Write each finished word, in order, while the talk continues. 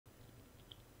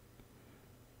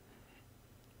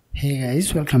Hey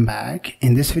guys, welcome back.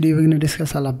 In this video we're going to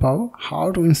discuss all about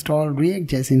how to install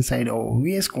React.js inside our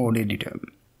VS Code editor.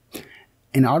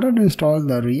 In order to install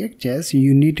the React.js,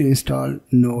 you need to install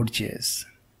Node.js.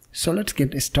 So let's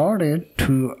get started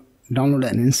to download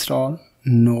and install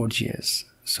Node.js.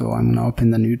 So I'm going to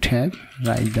open the new tab,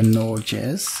 write the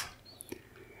Node.js,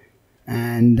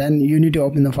 and then you need to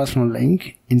open the first one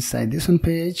link. Inside this one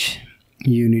page,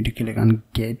 you need to click on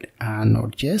get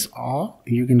Node.js, or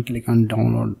you can click on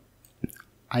download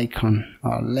icon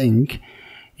or link.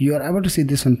 You are able to see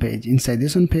this one page. Inside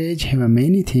this one page have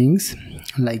many things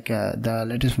like the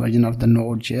latest version of the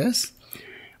Node.js,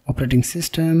 operating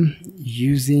system,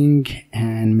 using,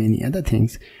 and many other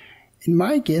things. In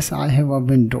my case, I have a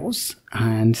Windows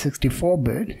and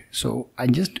 64-bit, so I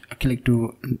just click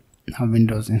to a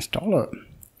Windows installer.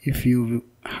 If you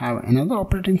have another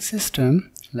operating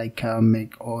system like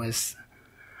Mac OS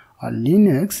or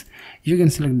Linux, you can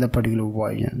select the particular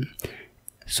version.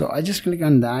 So I just click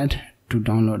on that to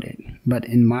download it. But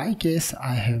in my case,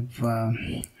 I have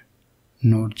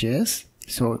Node.js,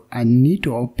 so I need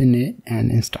to open it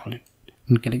and install it.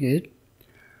 And click it,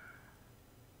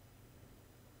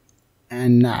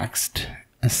 and next,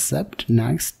 accept,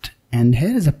 next, and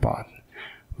here is a path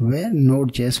where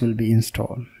Node.js will be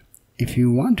installed. If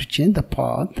you want to change the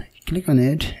path, click on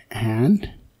it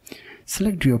and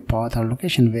select your path or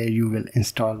location where you will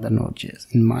install the Node.js.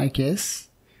 In my case,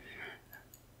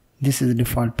 this is the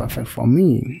default perfect for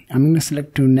me. I'm going to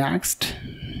select to next,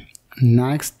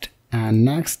 next, and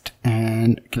next,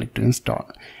 and click to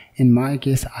install. In my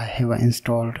case, I have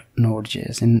installed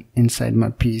Node.js inside my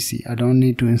PC. I don't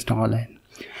need to install it.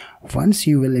 Once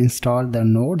you will install the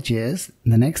Node.js,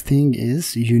 the next thing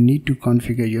is you need to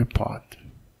configure your path.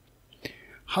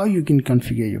 How you can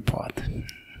configure your path?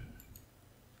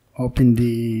 Open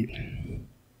the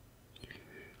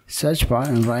search bar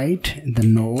and write the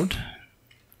Node.js.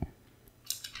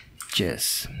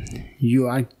 You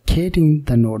are getting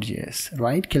the Node.js.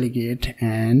 Right click it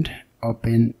and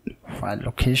open file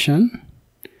location.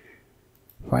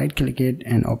 Right click it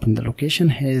and open the location.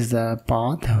 Here is the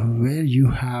path where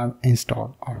you have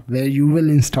installed or where you will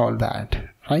install that.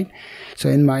 Right? So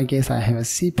in my case, I have a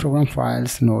C program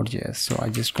files Node.js. So I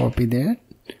just copy that.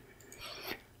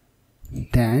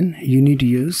 Then you need to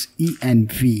use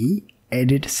env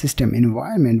edit system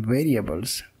environment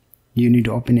variables. You need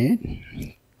to open it.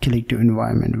 Click to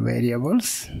environment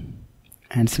variables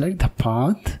and select the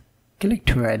path. Click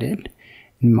to edit.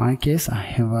 In my case, I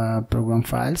have a program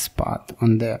files path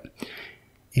on there.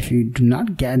 If you do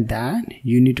not get that,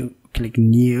 you need to click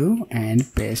new and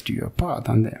paste your path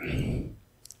on there.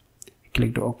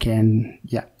 Click to OK, and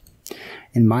yeah.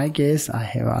 In my case, I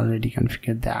have already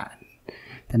configured that.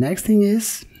 The next thing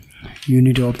is you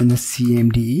need to open the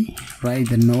CMD, write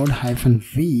the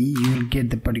node-v. You will get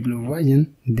the particular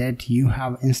version that you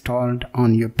have installed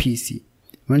on your PC.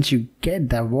 Once you get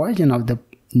the version of the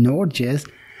Node.js,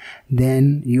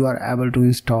 then you are able to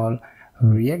install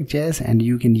React.js and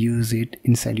you can use it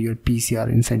inside your PC or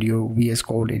inside your VS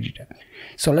Code editor.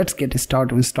 So let's get started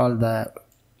to install the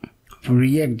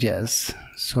React.js.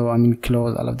 So I'm going to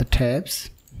close all of the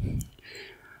tabs.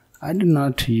 I do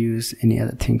not use any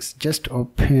other things. Just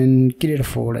open, create a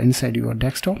folder inside your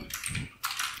desktop.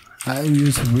 I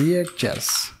use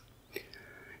React.js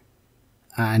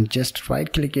and just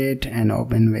right click it and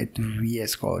open with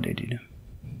VS Code editor.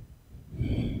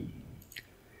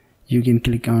 You can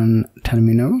click on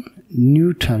terminal,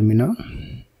 new terminal.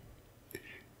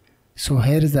 So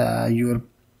here is your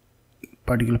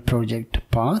particular project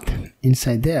path.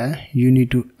 Inside there, you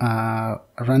need to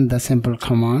run the simple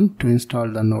command to install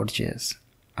the Node.js.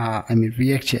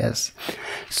 React.js.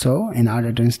 So in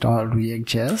order to install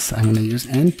React.js, I'm going to use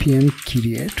npm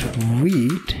create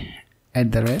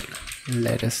read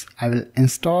latest. I will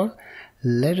install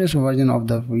latest version of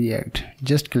the React.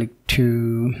 Just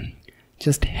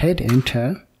hit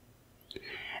enter,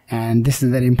 and this is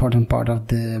a very important part of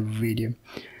the video.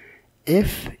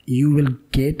 If you will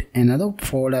get another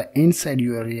folder inside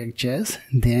your React.js,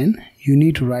 then you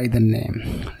need to write the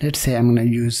name. Let's say I'm going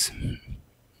to use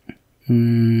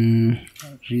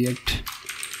React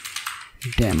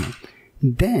demo.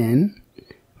 Then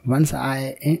once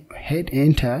I hit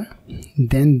enter,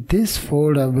 then this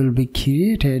folder will be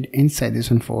created inside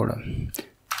this one folder.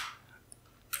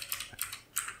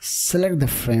 Select the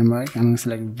framework. I'm going to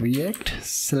select React,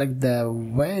 select the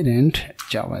variant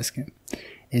JavaScript.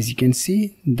 As you can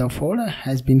see, the folder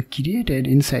has been created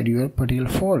inside your particular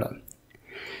folder.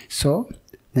 So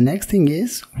the next thing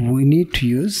is we need to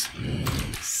use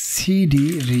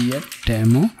cd react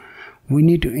demo. We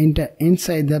need to enter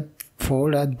inside the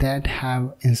folder that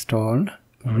have installed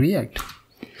React.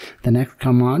 The next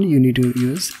command you need to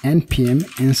use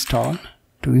npm install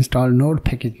to install Node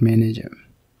Package Manager.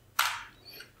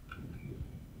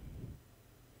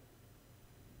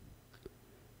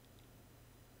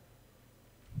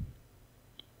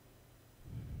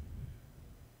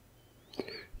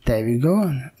 There we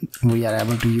go. We are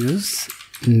able to use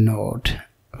Node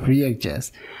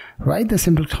React.js. Write the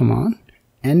simple command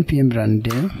npm run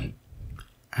dev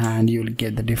and you will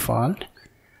get the default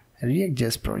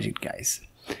React.js project, guys.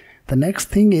 The next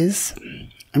thing is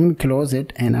I'm going to close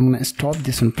it and I'm going to stop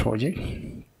this one project.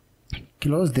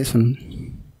 Close this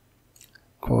one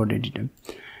code editor.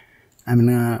 I'm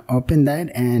gonna open that,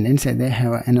 and inside they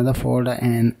have another folder,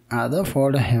 and other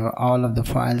folder have all of the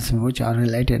files which are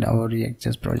related to our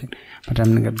React.js project. But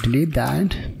I'm gonna delete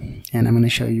that, and I'm gonna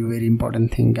show you very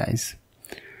important thing, guys.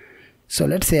 So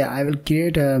let's say I will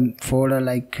create a folder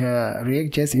like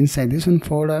React.js. Inside this one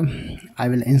folder I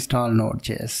will install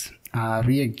Node.js,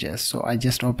 React.js. So I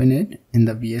just open it in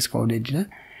the VS Code editor,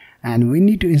 and we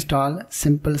need to install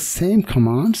simple same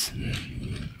commands: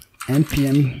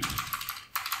 npm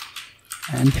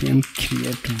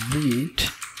create read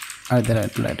at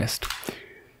the latest.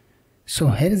 So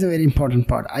here is a very important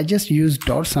part. I just used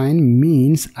 $,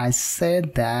 means I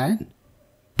said that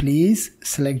please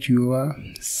select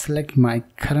my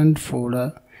current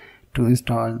folder to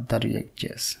install the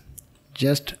React.js.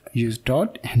 Just use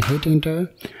dot and hit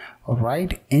enter, or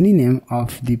write any name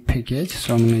of the package.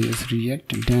 So I'm going to use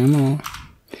React demo,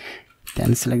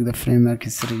 then select the framework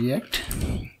is React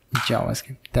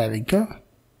JavaScript. There we go.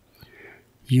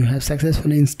 You have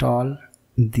successfully installed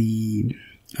the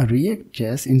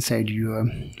React.js inside your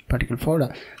particular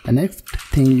folder. The next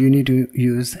thing you need to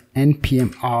use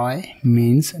npm I,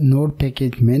 means Node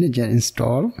Package Manager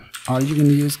install, or you can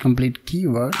use complete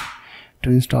keyword to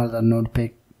install the Node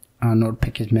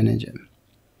Package Manager.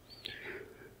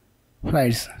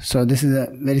 Right, so this is a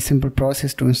very simple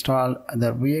process to install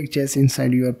the React.js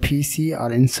inside your PC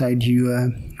or inside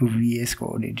your VS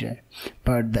Code editor.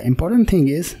 But the important thing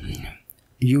is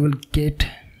you will get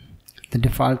the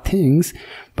default things,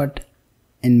 but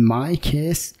in my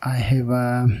case I have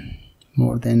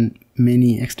more than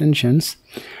many extensions,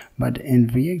 but in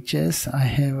React.js I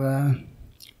have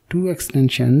 2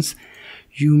 extensions.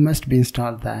 You must be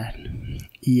installed that: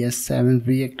 ES7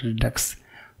 React Redux,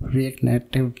 React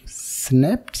Native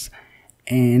Snaps,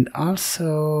 and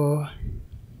also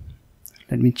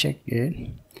let me check it.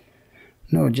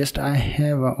 No, just I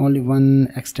have only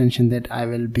one extension that I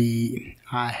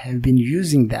have been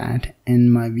using that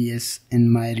in my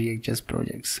React.js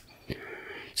projects.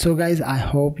 So guys, I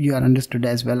hope you are understood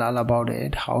as well all about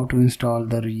it, how to install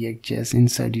the React.js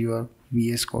inside your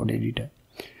VS Code editor.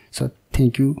 So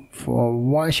thank you for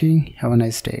watching. Have a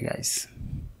nice day, guys.